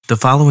The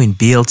following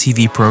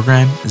BLTV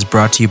program is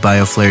brought to you by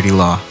O'Flaherty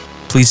Law.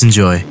 Please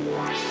enjoy.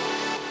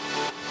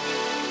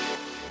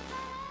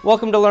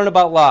 Welcome to Learn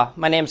About Law.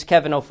 My name is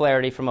Kevin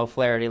O'Flaherty from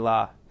O'Flaherty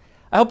Law.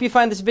 I hope you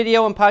find this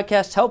video and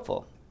podcast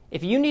helpful.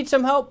 If you need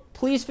some help,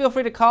 please feel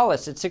free to call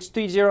us at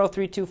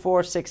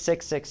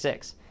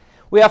 630-324-6666.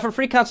 We offer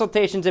free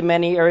consultations in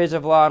many areas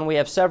of law, and we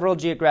have several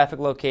geographic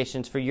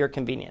locations for your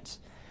convenience.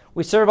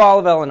 We serve all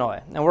of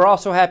Illinois, and we're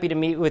also happy to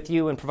meet with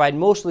you and provide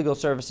most legal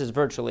services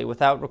virtually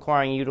without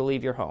requiring you to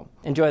leave your home.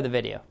 Enjoy the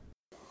video.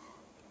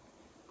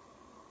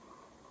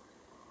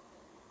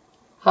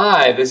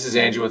 Hi, this is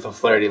Andrew with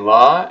O'Flaherty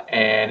Law,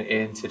 and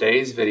in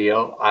today's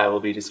video I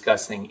will be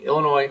discussing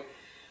Illinois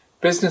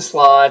business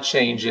law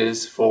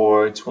changes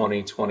for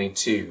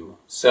 2022.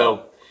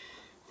 So,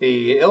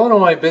 the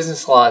Illinois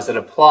business laws that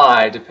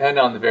apply depend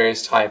on the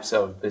various types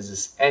of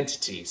business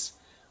entities,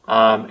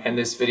 and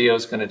this video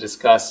is going to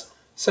discuss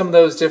some of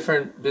those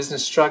different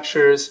business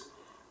structures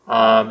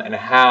and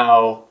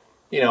how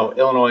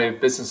Illinois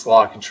business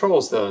law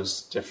controls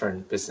those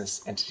different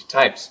business entity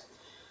types.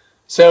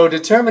 So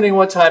determining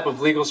what type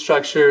of legal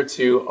structure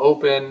to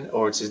open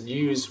or to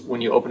use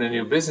when you open a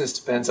new business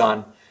depends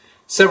on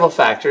several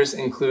factors,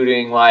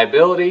 including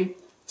liability,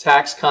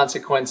 tax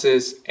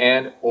consequences,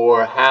 and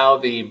or how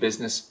the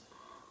business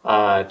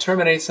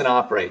terminates and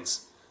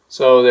operates.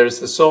 So there's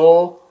the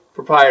sole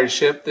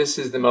proprietorship. This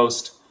is the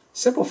most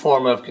simple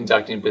form of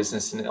conducting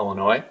business in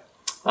Illinois.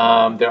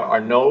 There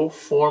are no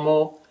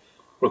formal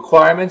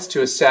requirements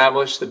to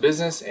establish the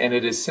business, and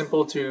it is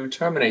simple to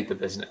terminate the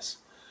business.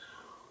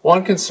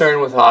 One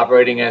concern with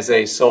operating as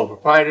a sole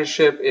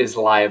proprietorship is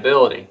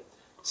liability.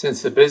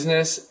 Since the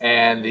business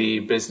and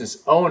the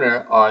business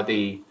owner are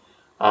the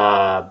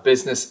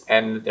business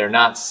and they're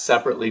not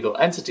separate legal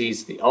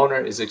entities, the owner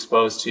is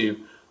exposed to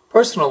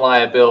personal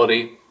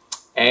liability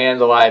and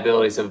the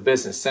liabilities of a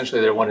business.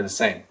 Essentially, they're one and the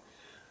same.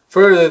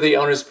 Further, the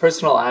owner's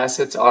personal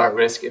assets are at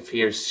risk if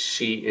he or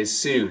she is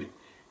sued.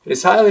 It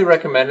is highly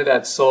recommended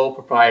that sole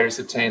proprietors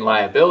obtain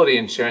liability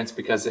insurance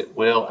because it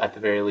will, at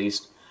the very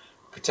least,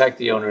 protect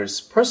the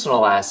owner's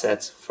personal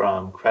assets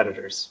from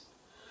creditors.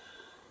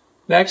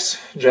 Next,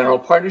 general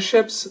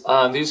partnerships. These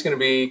are going to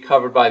be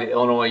covered by the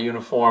Illinois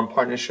Uniform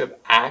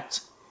Partnership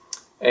Act.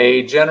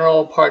 A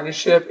general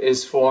partnership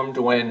is formed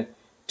when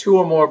two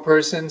or more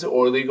persons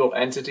or legal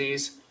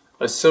entities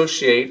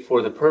associate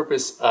for the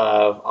purpose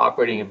of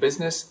operating a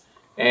business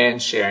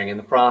and sharing in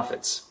the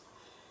profits.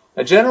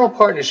 A general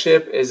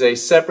partnership is a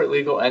separate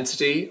legal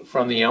entity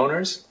from the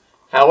owners.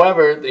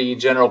 However, the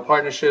general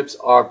partnerships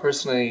are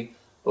personally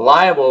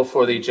liable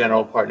for the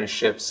general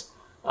partnership's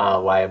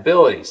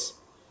liabilities.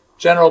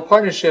 General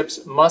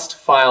partnerships must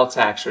file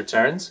tax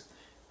returns.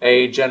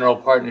 A general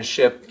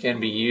partnership can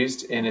be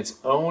used in its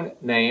own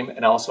name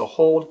and also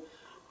hold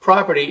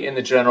property in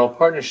the general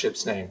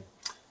partnership's name.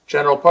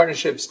 General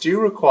partnerships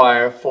do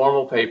require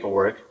formal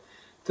paperwork.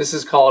 This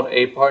is called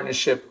a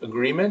partnership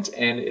agreement,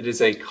 and it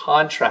is a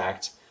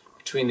contract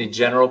between the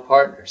general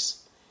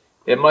partners.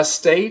 It must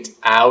state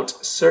out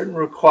certain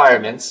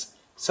requirements,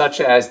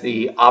 such as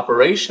the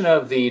operation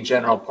of the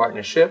general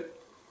partnership.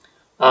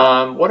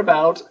 What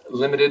about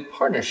limited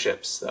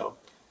partnerships, though?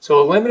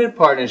 So a limited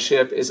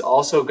partnership is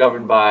also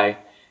governed by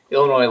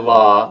Illinois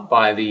law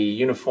by the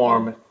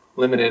Uniform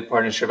Limited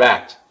Partnership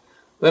Act.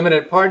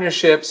 Limited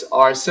partnerships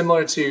are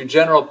similar to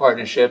general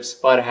partnerships,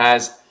 but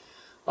has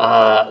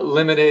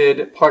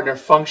limited partner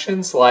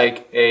functions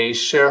like a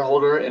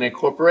shareholder in a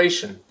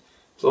corporation.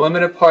 The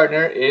limited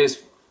partner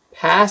is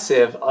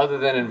passive other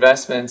than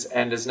investments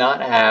and does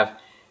not have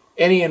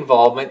any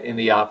involvement in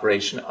the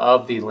operation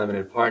of the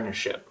limited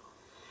partnership.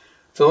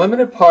 The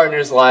limited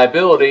partner's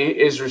liability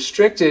is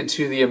restricted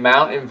to the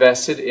amount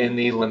invested in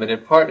the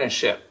limited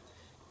partnership.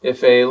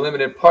 If a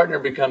limited partner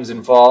becomes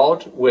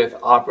involved with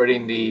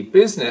operating the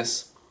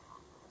business,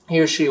 he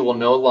or she will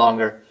no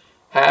longer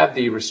have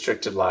the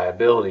restricted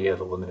liability of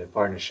the limited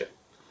partnership.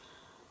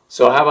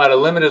 So how about a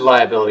limited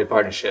liability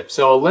partnership?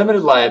 So a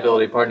limited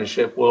liability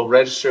partnership will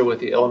register with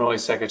the Illinois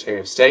Secretary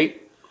of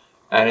State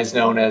and is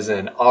known as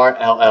an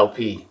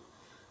RLLP.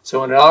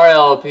 So in an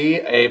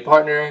RLLP, a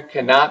partner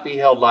cannot be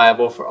held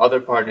liable for other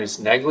partners'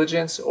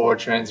 negligence or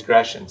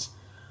transgressions.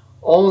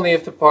 Only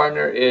if the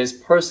partner is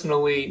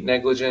personally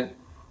negligent,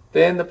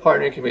 then the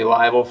partner can be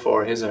liable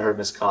for his or her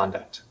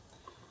misconduct.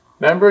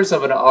 Members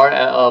of an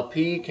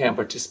RLLP can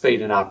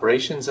participate in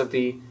operations of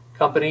the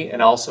company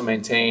and also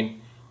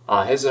maintain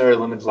his or her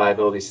limited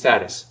liability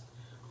status.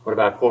 What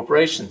about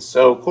corporations?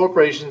 So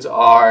corporations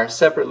are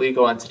separate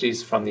legal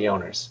entities from the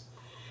owners.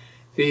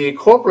 The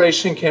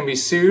corporation can be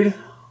sued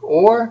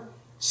or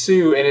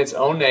sue in its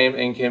own name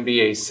and can be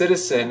a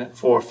citizen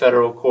for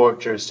federal court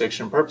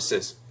jurisdiction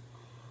purposes.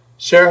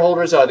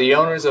 Shareholders are the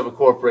owners of a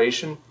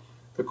corporation.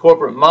 The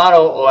corporate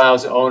model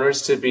allows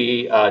owners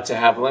to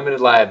have limited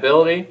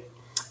liability,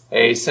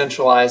 a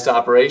centralized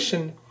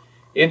operation,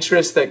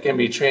 interest that can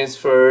be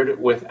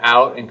transferred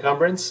without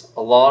encumbrance,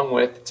 along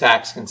with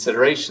tax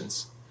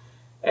considerations.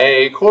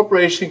 A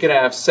corporation can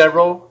have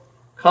several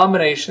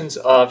combinations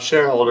of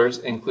shareholders,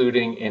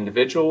 including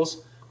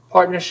individuals,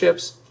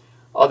 partnerships,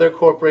 other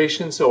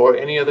corporations, or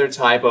any other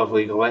type of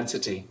legal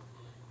entity.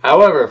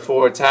 However,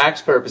 for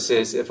tax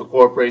purposes, if a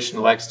corporation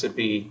elects to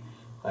be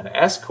an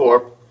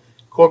S-corp,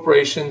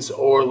 corporations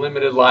or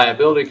limited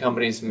liability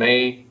companies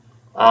may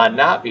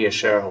not be a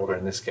shareholder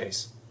in this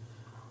case.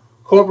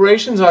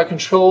 Corporations are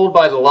controlled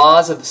by the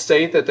laws of the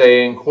state that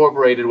they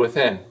incorporated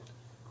within.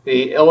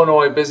 The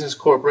Illinois Business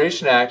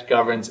Corporation Act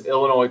governs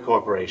Illinois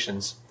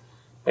corporations.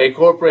 A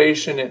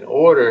corporation, in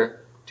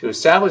order to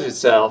establish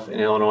itself in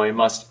Illinois,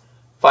 must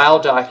file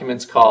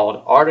documents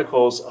called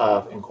Articles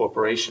of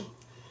Incorporation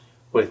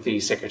with the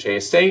Secretary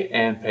of State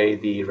and pay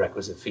the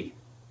requisite fee.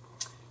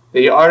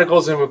 The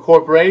Articles of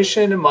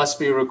Incorporation must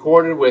be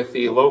recorded with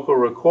the local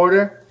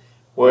recorder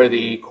where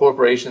the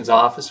corporation's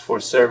office for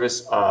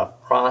service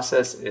of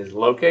process is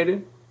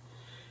located.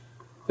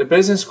 The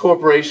Business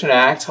Corporation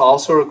Act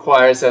also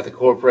requires that the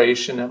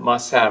corporation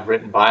must have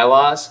written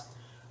bylaws.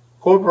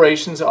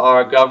 Corporations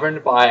are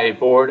governed by a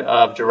board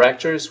of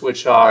directors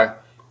which are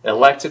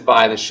elected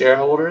by the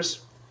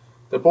shareholders.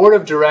 The board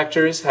of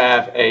directors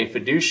have a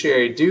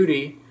fiduciary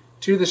duty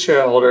to the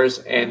shareholders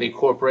and the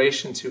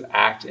corporation to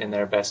act in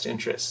their best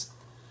interests.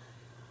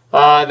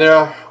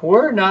 There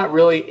were not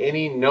really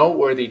any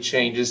noteworthy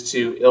changes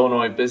to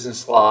Illinois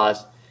business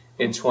laws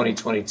in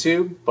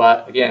 2022,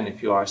 but again,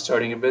 if you are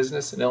starting a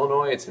business in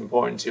Illinois, it's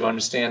important to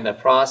understand that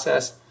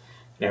process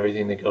and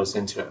everything that goes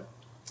into it.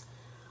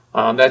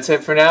 That's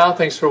it for now.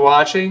 Thanks for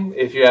watching.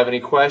 If you have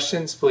any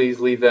questions, please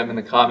leave them in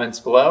the comments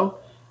below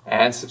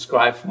and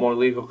subscribe for more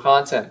legal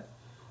content.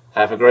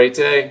 Have a great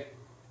day.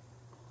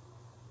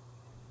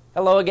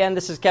 Hello again,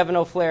 this is Kevin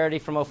O'Flaherty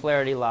from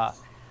O'Flaherty Law.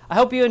 I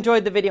hope you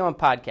enjoyed the video and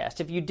podcast.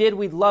 If you did,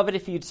 we'd love it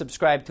if you'd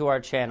subscribe to our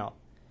channel.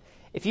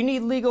 If you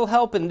need legal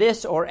help in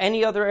this or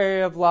any other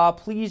area of law,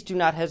 please do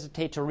not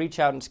hesitate to reach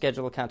out and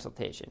schedule a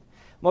consultation.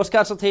 Most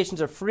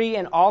consultations are free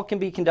and all can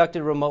be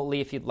conducted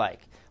remotely if you'd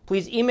like.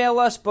 Please email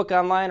us, book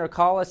online, or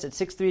call us at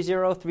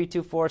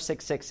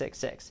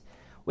 630-324-6666.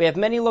 We have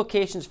many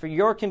locations for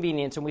your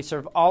convenience and we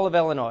serve all of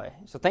Illinois.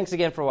 So thanks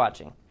again for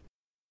watching.